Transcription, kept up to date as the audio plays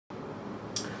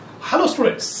Hello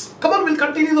students, come on, we'll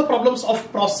continue the problems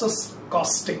of process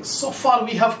costing. So far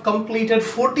we have completed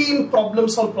 14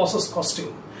 problems on process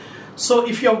costing. So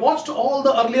if you have watched all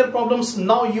the earlier problems,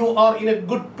 now you are in a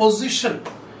good position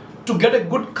to get a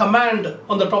good command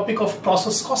on the topic of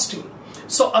process costing.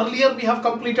 So earlier we have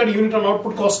completed unit and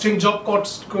output costing, job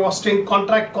cost costing,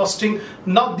 contract costing.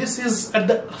 Now this is at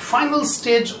the final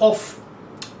stage of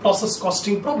process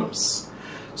costing problems.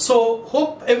 So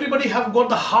hope everybody have got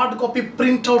the hard copy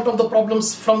printout of the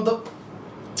problems from the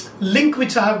link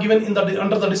which I have given in the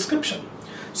under the description.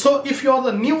 So if you are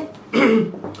the new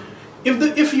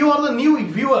if you are the new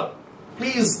viewer,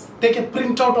 please take a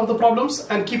printout of the problems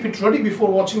and keep it ready before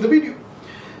watching the video.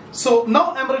 So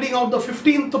now I am reading out the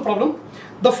 15th problem.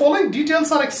 The following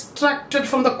details are extracted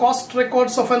from the cost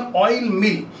records of an oil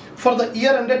mill for the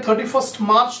year ended 31st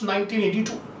March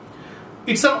 1982.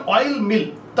 It's an oil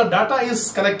mill. The data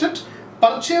is collected.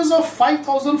 Purchase of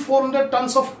 5,400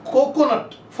 tons of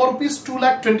coconut for rupees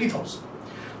 2,20,000.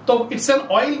 So it's an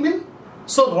oil mill.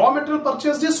 So raw material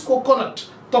purchased is coconut.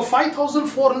 So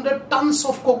 5,400 tons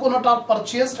of coconut are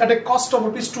purchased at a cost of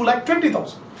rupees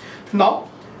 2,20,000. Now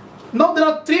there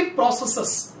are three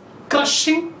processes: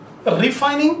 crushing,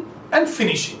 refining and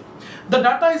finishing. The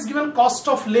data is given cost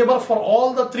of labor for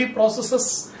all the three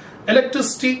processes: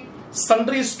 electricity,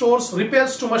 sundry stores,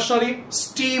 repairs to machinery,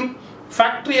 steam,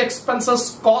 factory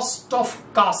expenses, cost of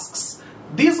casks.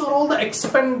 These are all the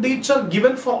expenditure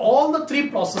given for all the three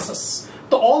processes.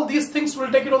 So all these things will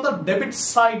take it on the debit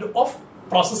side of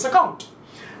process account.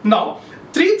 Now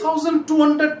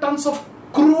 3,200 tons of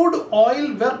crude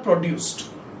oil were produced.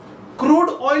 Crude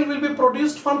oil will be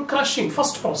produced from crushing,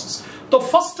 first process. The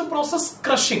first process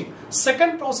crushing,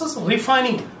 second process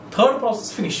refining, third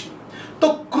process finishing.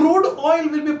 The crude oil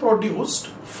will be produced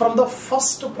from the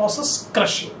first process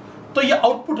crushing. So ये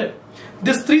output है.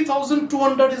 This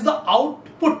 3,200 is the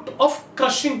output of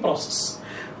crushing process.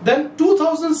 Then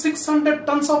 2,600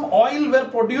 tons of oil were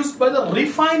produced by the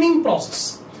refining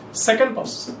process. Second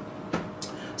process.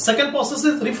 Second process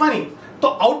is refining. The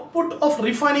output of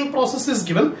refining process is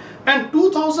given, and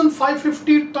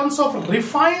 2,550 tons of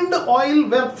refined oil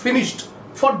were finished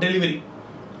for delivery.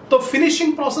 The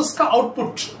finishing process ka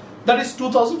output, that is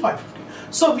 2,550.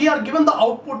 So we are given the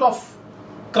output of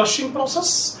crushing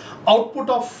process, output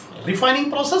of refining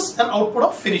process and output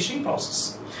of finishing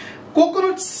process.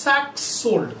 Coconut sacks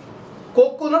sold.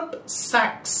 Coconut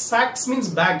sacks. Sacks means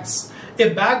bags. A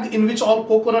bag in which all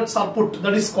coconuts are put,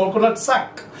 that is coconut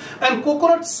sack. And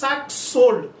coconut sack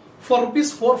sold for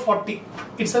rupees 440.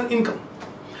 It's an income.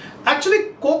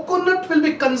 Actually, coconut will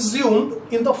be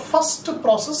consumed in the first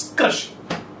process, crushing.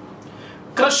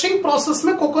 Crushing process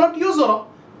में coconut use हो रहा,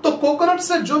 तो coconut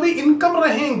से जो भी income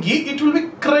रहेंगी, it will be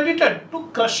credited to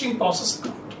crushing process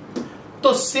account.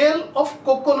 तो sale of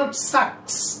coconut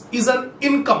sacks is an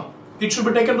income. It should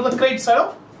be taken to the credit side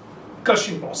of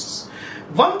crushing process.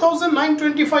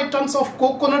 1,925 tons of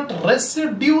coconut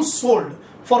residue sold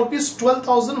for rupees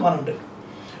 12,100.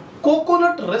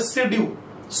 Coconut residue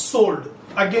sold,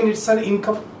 again it's an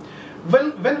income.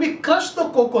 When we crush the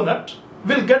coconut,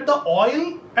 we'll get the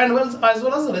oil and as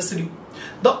well as residue.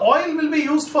 The oil will be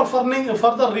used for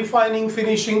further refining,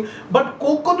 finishing, but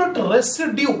coconut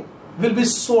residue will be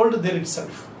sold there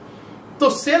itself. The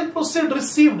sale proceed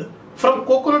received from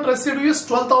coconut residue is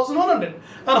 12,100.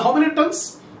 And how many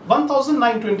tons?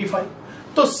 1,925.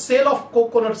 So sale of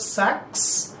coconut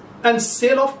sacks and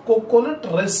sale of coconut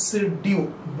residue,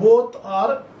 both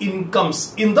are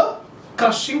incomes in the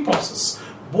crushing process.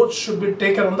 Both should be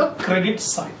taken on the credit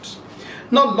side.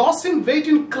 Now loss in weight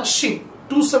in crushing,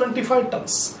 275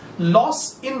 tons.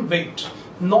 Loss in weight.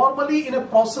 Normally in a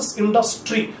process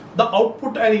industry, the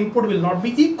output and input will not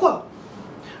be equal.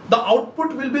 The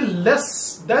output will be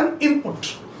less than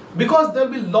input because there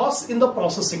will be loss in the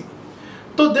processing.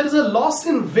 So there is a loss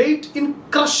in weight in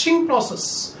crushing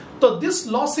process. So this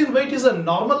loss in weight is a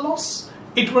normal loss.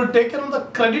 It will take on the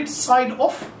credit side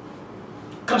of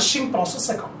crushing process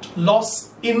account.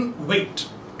 Loss in weight,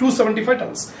 275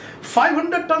 tons.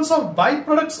 500 tons of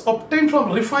byproducts obtained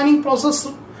from refining process,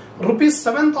 rupees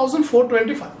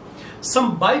 7,425.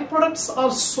 Some byproducts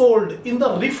are sold in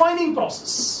the refining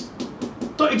process.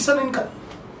 So it's an income.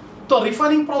 So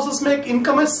refining process make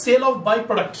income as sale of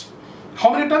byproduct.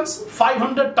 How many tons?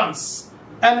 500 tons.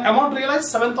 And amount realized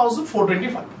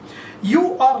 7,425.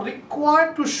 You are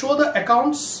required to show the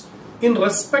accounts in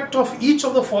respect of each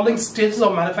of the following stages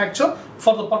of manufacture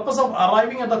for the purpose of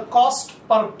arriving at the cost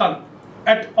per ton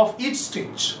of each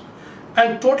stage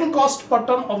and total cost per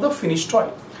ton of the finished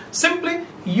oil. Simply,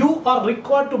 you are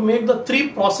required to make the three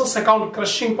process account: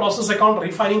 crushing process account,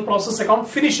 refining process account,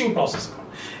 finishing process account.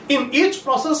 In each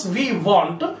process, we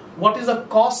want what is the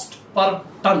cost per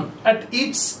ton at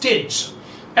each stage,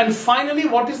 and finally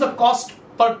what is the cost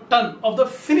per ton of the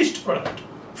finished product,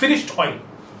 finished oil.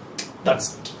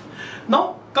 That's it.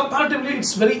 Now comparatively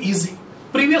it's very easy.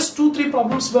 Previous 2-3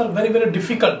 problems were very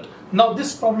difficult. Now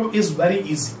this problem is very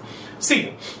easy.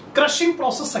 See, crushing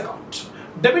process account.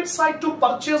 Debit side to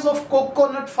purchase of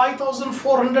coconut,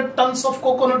 5,400 tons of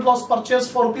coconut was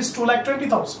purchased for rupees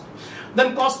 2,20,000.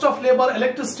 Then cost of labor,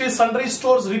 electricity, sundry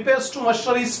stores, repairs to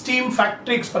machinery, steam,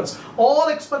 factory expense. All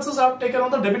expenses I have taken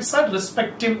on the debit side,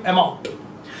 respective amount.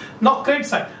 Now credit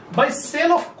side, by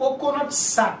sale of coconut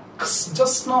sacks,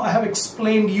 just now I have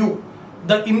explained you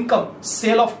the income.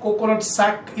 Sale of coconut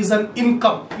sack is an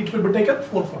income. It will be taken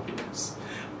 440 days.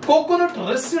 Coconut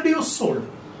residue sold.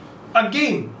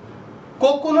 Again,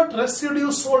 coconut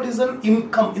residue sold is an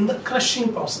income in the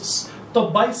crushing process. So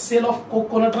by sale of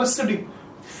coconut residue,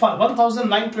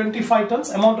 1,925 tons,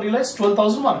 amount realized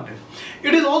 12,100.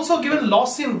 It is also given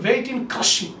loss in weight in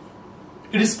crushing.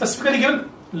 It is specifically given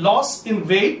loss in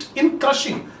weight in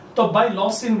crushing. So by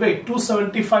loss in weight,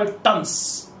 275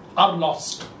 tons are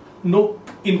lost. No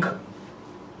income.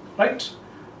 Right?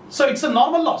 So it's a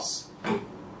normal loss.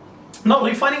 Now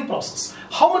refining process.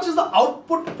 How much is the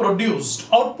output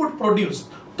produced? Output produced.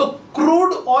 The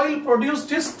crude oil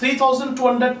produced is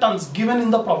 3,200 tons given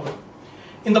in the problem.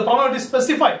 In the problem it is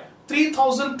specified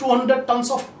 3,200 tons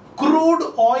of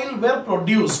crude oil were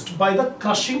produced by the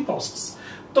crushing process.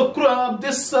 So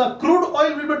this crude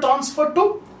oil will be transferred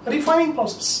to refining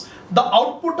process. The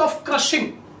output of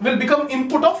crushing will become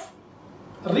input of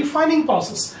refining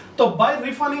process. So by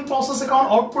refining process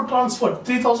account, output transferred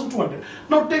 3,200.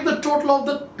 Now take the total of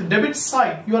the debit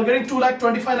side. You are getting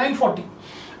 2,25,940.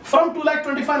 From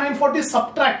 2,25,940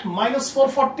 subtract minus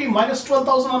 440 minus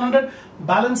 12,100,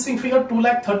 balancing figure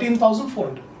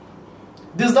 2,13,400.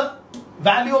 This is the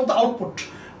value of the output.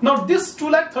 Now this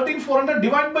 2,13,400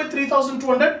 divided by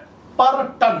 3,200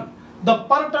 per ton. The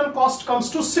per ton cost comes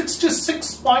to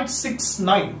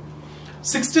 66.69.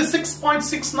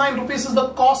 66.69 rupees is the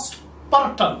cost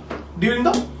per ton during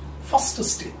the first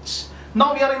stage.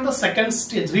 Now we are in the second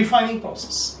stage, refining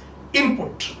process.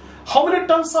 Input. How many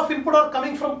tons of input are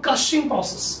coming from crushing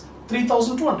process?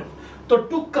 3,200. So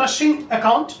to crushing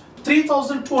account,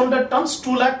 3,200 tons,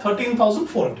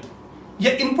 2,13,400.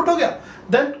 ये input हो गया.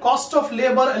 Then cost of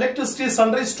labor, electricity,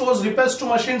 sundry stores, repairs to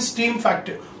machines, steam,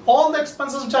 factory. All the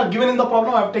expenses which are given in the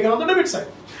problem I have taken on the debit side.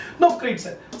 Now credit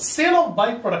side. Sale of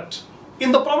byproduct.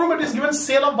 In the problem it is given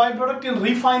sale of byproduct in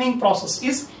refining process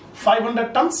is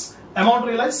 500 tons. Amount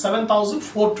realized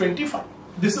 7,425.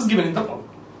 This is given in the problem.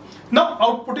 Now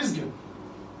output is given.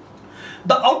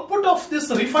 The output of this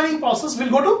refining process will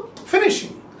go to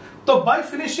finishing. So by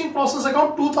finishing process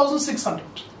account 2,600.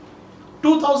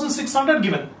 2,600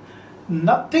 given.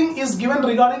 Nothing is given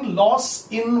regarding loss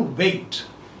in weight.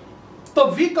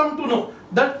 So we come to know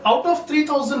that out of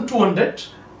 3,200,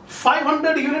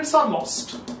 500 units are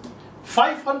lost.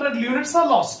 500 units are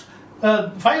lost.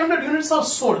 500 units are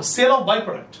sold, sale of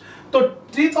byproduct. So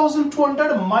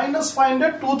 3,200 minus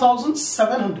 500,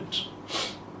 2,700.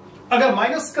 अगर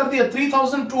minus कर दिए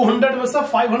 3,200 में से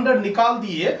 500 निकाल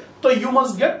दिए तो you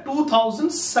must get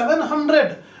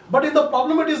 2,700. But in the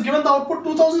problem it is given the output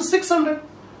 2,600.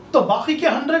 तो बाकी के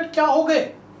 100 क्या हो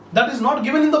गए? That is not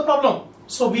given in the problem.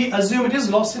 So we assume it is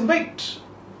loss in weight.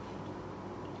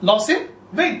 Loss in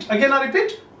weight. Again I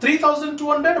repeat,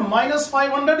 3,200 minus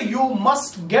 500, you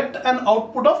must get an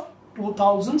output of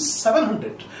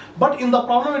 2,700. But in the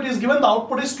problem it is given the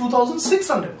output is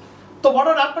 2,600. So what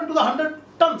would happen to the 100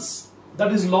 tons?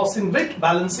 That is loss in weight,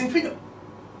 balancing figure.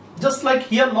 Just like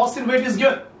here loss in weight is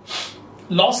given.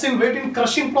 Loss in weight in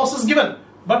crushing process given.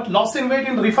 But loss in weight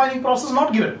in refining process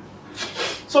not given.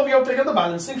 So we have taken the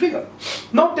balancing figure.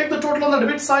 Now take the total on the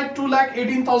debit side,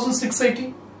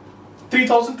 2,18,680.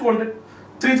 3,200.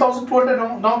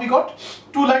 3,200. Now we got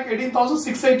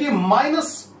 2,18,680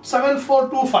 minus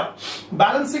 7,425.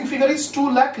 Balancing figure is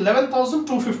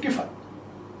 2,11,255.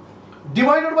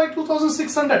 Divided by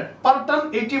 2,600 per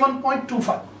ton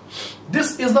 81.25.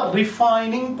 This is the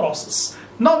refining process.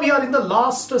 Now we are in the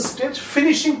last stage,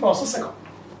 finishing process account.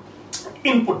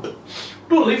 Input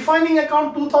to refining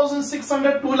account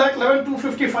 2,600,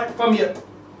 2,11,255 from here.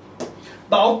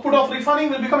 The output of refining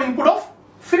will become input of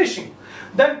finishing.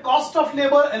 Then cost of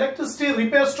labor, electricity,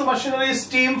 repairs to machinery,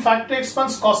 steam, factory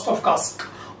expense, cost of cask.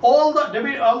 All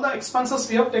the expenses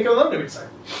we have taken on the debit side.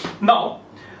 Now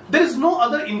there is no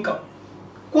other income.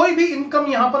 कोई भी income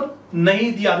यहाँ पर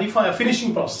नहीं दिया.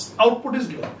 Finishing process output is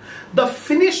given. The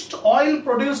finished oil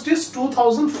produced is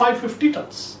 2,550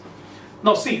 tons.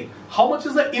 Now see how much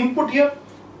is the input here?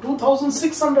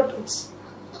 2,600 tons.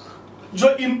 जो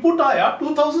input आया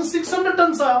 2600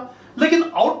 ton आया, लेकिन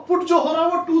आउटपुट जो हो रहा है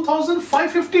वो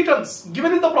 2550 turns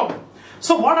given in the problem.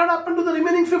 So what had happened to the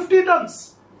remaining 50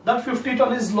 tons? That 50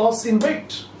 ton is loss in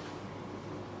weight.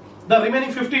 The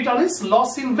remaining 50 ton is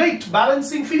loss in weight,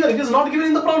 balancing figure. It is not given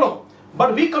in the problem.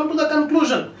 But we come to the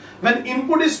conclusion, when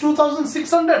input is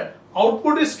 2600,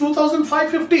 output is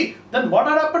 2550, then what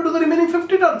had happened to the remaining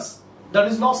 50 tons? That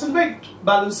is loss in weight,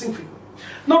 balancing figure.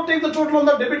 Now take the total on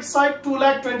the debit side,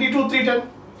 2,22,310.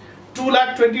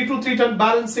 2,22,310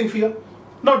 balancing figure.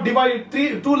 Now divide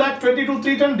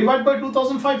 2,22,310 divided by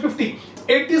 2,550.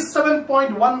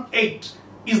 87.18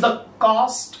 is the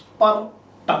cost per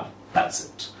ton. That's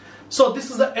it. So this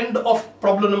is the end of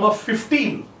problem number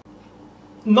 15.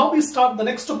 Now we start the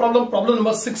next problem, problem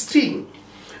number 16.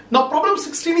 Now problem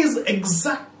 16 is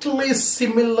exactly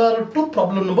similar to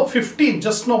problem number 15.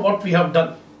 Just know what we have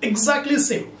done. Exactly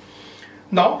same.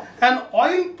 Now an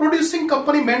oil producing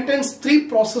company maintains 3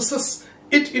 processes.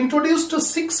 It introduced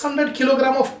 600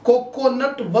 kilogram of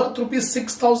coconut worth rupees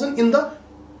 6,000 in the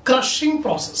crushing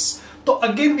process. So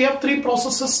again we have 3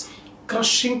 processes: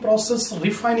 crushing process,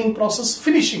 refining process,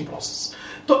 finishing process.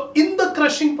 So in the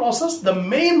crushing process, the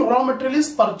main raw material is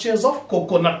purchase of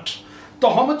coconut. So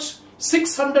how much?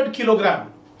 600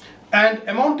 kilogram and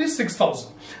amount is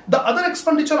 6,000. The other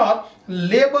expenditure are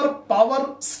labor,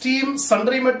 power, steam,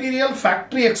 sundry material,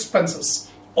 factory expenses.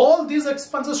 All these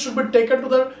expenses should be taken to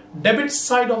the debit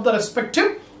side of the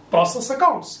respective process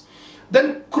accounts.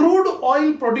 Then crude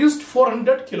oil produced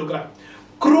 400 kilogram.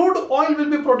 Crude oil will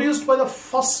be produced by the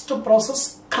first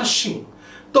process, crushing.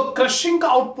 So crushing ka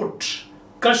output,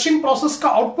 crushing process ka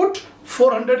output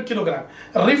 400 kilogram.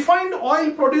 Refined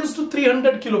oil produced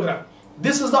 300 kilogram.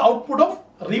 This is the output of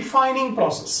refining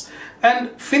process. And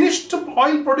finished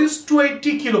oil produced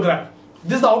 280 kilogram.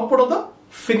 This is the output of the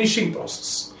finishing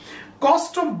process.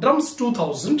 Cost of drums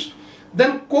 2,000.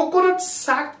 Then coconut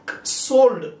sack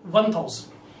sold 1,000.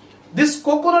 This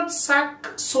coconut sack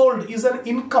sold is an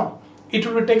income. It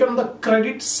will be taken on the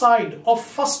credit side of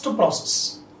first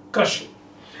process, crushing.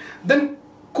 Then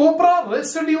copra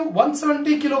residue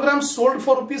 170 kilograms sold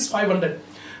for rupees 500.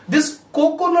 This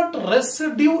coconut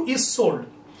residue is sold.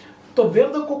 So where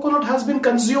the coconut has been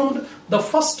consumed, the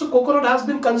first coconut has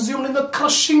been consumed in the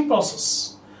crushing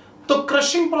process. तो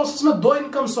crushing process में 2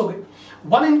 incomes हो गए.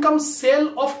 One income,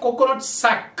 sale of coconut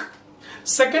sack.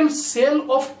 Second,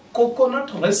 sale of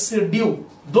coconut residue.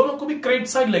 दोनों को भी credit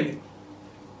side लेंगे.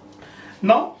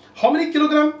 Now how many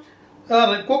kilogram?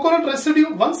 Coconut residue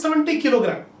 170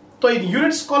 kilogram. So in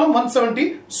units column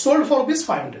 170 sold for rupees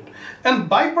 500. And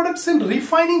byproducts in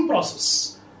refining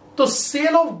process. So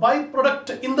sale of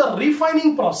byproduct in the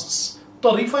refining process.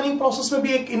 So refining process में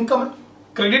भी एक income है.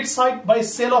 Credit side by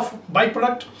sale of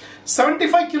byproduct.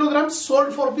 75 kilograms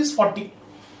sold for rupees 40.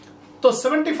 So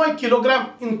 75 kilogram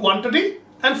in quantity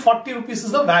and 40 rupees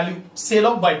is the value, sale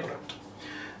of byproduct.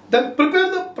 Then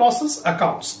prepare the process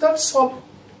accounts. That's all.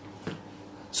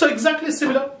 So exactly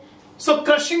similar. So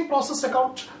crushing process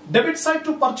account, debit side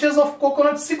to purchase of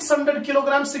coconut 600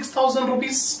 kilograms, 6,000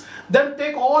 rupees. Then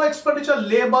take all expenditure,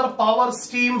 labor, power,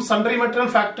 steam, sundry material,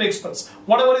 factory expense,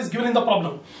 whatever is given in the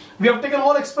problem. We have taken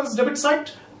all expense debit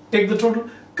side, take the total.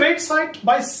 Credit side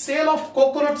by sale of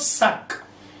coconut sack.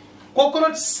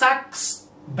 Coconut sacks,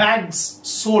 bags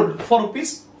sold for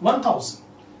rupees 1,000.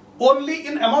 Only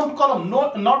in amount column,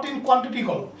 not in quantity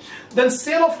column. Then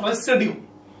sale of residue.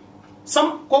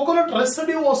 Some coconut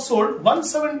residue was sold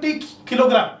 170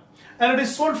 kilogram and it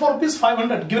is sold for rupees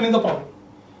 500 given in the problem.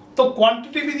 So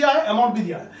quantity भी दिया है, amount भी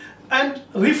दिया है. And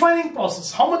refining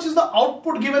process, how much is the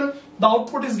output given? The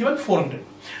output is given 400.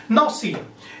 Now see,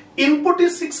 input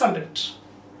is 600,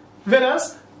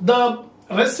 whereas the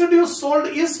residue sold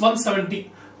is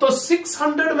 170. तो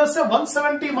 600 में से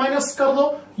 170 minus कर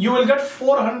दो, you will get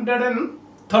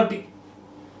 430.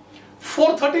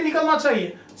 430 निकलना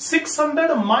चाहिए.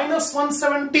 600 minus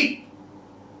 170,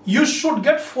 you should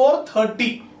get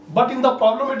 430. But in the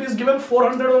problem it is given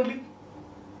 400 only.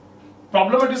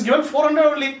 Problem it is given 400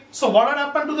 only. So what had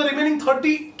happened to the remaining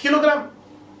 30 kilogram?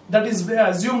 That is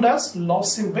assumed as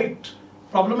loss in weight.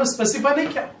 Problem is specified नहीं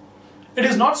क्या? It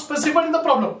is not specified in the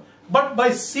problem. But by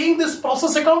seeing this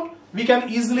process account, we can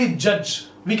easily judge.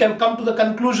 We can come to the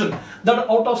conclusion that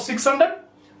out of 600,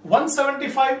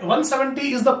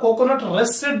 170 is the coconut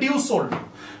residue sold.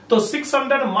 So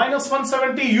 600 minus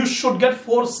 170, you should get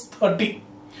 430.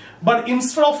 But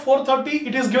instead of 430,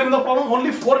 it is given in the problem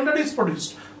only 400 is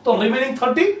produced. So remaining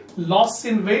 30, loss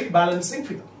in weight, balancing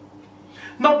figure.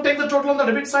 Now take the total on the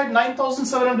debit side,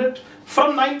 9,700.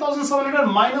 From 9,700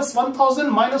 minus 1,000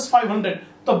 minus 500.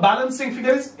 The balancing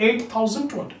figure is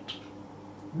 8,200.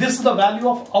 This is the value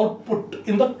of output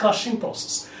in the crushing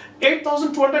process.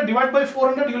 8,200 divided by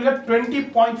 400, you will get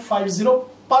 20.50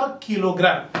 per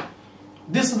kilogram.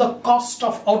 This is the cost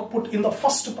of output in the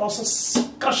first process,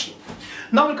 crushing.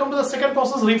 Now we come to the second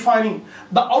process, refining.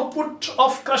 The output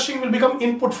of crushing will become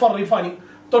input for refining.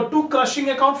 So to crushing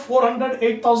account 400,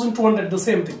 8,200, the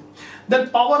same thing. Then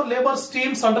power, labor,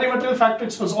 steam, sundry material, factory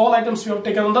expense, all items we have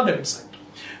taken on the debit side.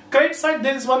 Credit side,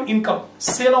 there is one income,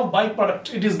 sale of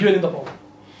byproduct, it is given in the problem.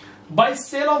 By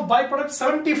sale of byproduct,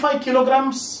 75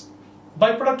 kilograms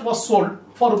byproduct was sold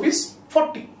for rupees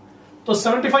 40. So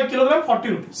 75 kilogram, 40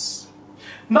 rupees.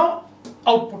 Now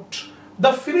output,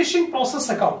 the finishing process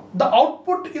account, the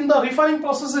output in the refining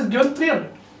process is given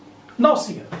 300. Now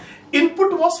see here,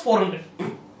 input was 400.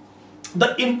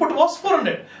 The input was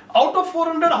 400. Out of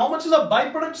 400, how much is the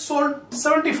byproduct sold?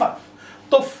 75.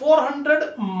 So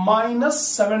 400 minus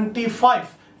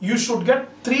 75, you should get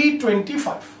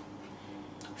 325.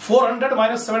 400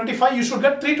 minus 75, you should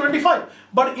get 325.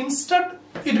 But instead,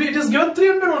 it is given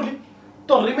 300 only.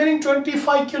 So remaining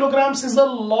 25 kilograms is the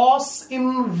loss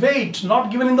in weight,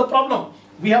 not given in the problem.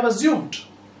 We have assumed.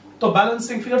 So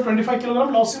balancing figure 25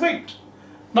 kilogram loss in weight.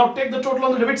 Now take the total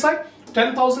on the debit side.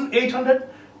 10,800.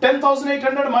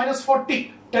 10,800 minus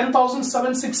 40.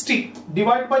 10,760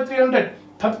 divided by 300.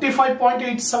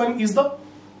 35.87 is the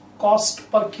cost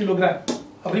per kilogram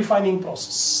refining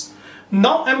process.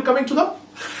 Now I am coming to the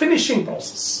finishing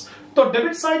process. So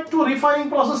debit side to refining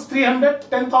process 300,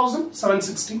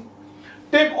 10,760.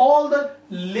 Take all the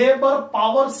labor,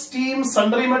 power, steam,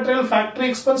 sundry material, factory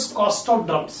expense, cost of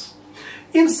drums.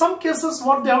 In some cases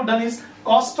what they have done is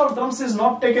cost of drums is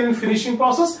not taken in finishing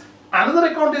process. Another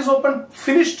account is opened,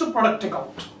 finished product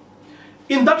account.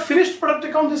 In that finished product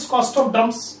account, this cost of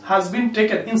drums has been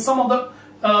taken in some of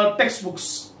the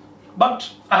textbooks. But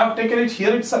I have taken it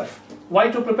here itself. Why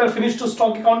to prepare finished to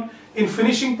stock account? In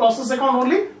finishing process account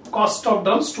only, cost of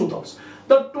drums 2,000.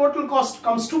 The total cost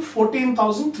comes to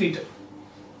 14,310.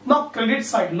 Now credit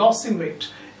side, loss in weight.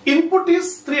 Input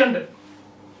is 300.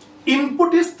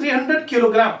 Input is 300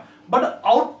 kilogram. But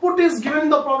output is given in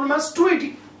the problem as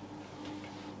 280.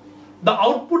 The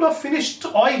output of finished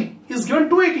oil is given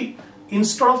 280.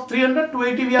 Instead of 300,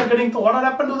 280 we are getting. So what had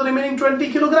happened to the remaining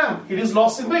 20 kilogram? It is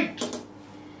loss in weight.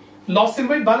 Loss in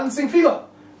weight balancing figure.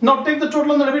 Now take the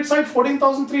total on the debit side,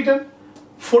 14,310.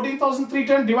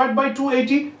 14,310 divided by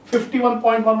 280,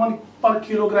 51.11 per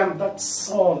kilogram.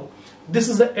 That's all. This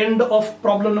is the end of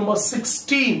problem number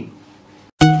 16.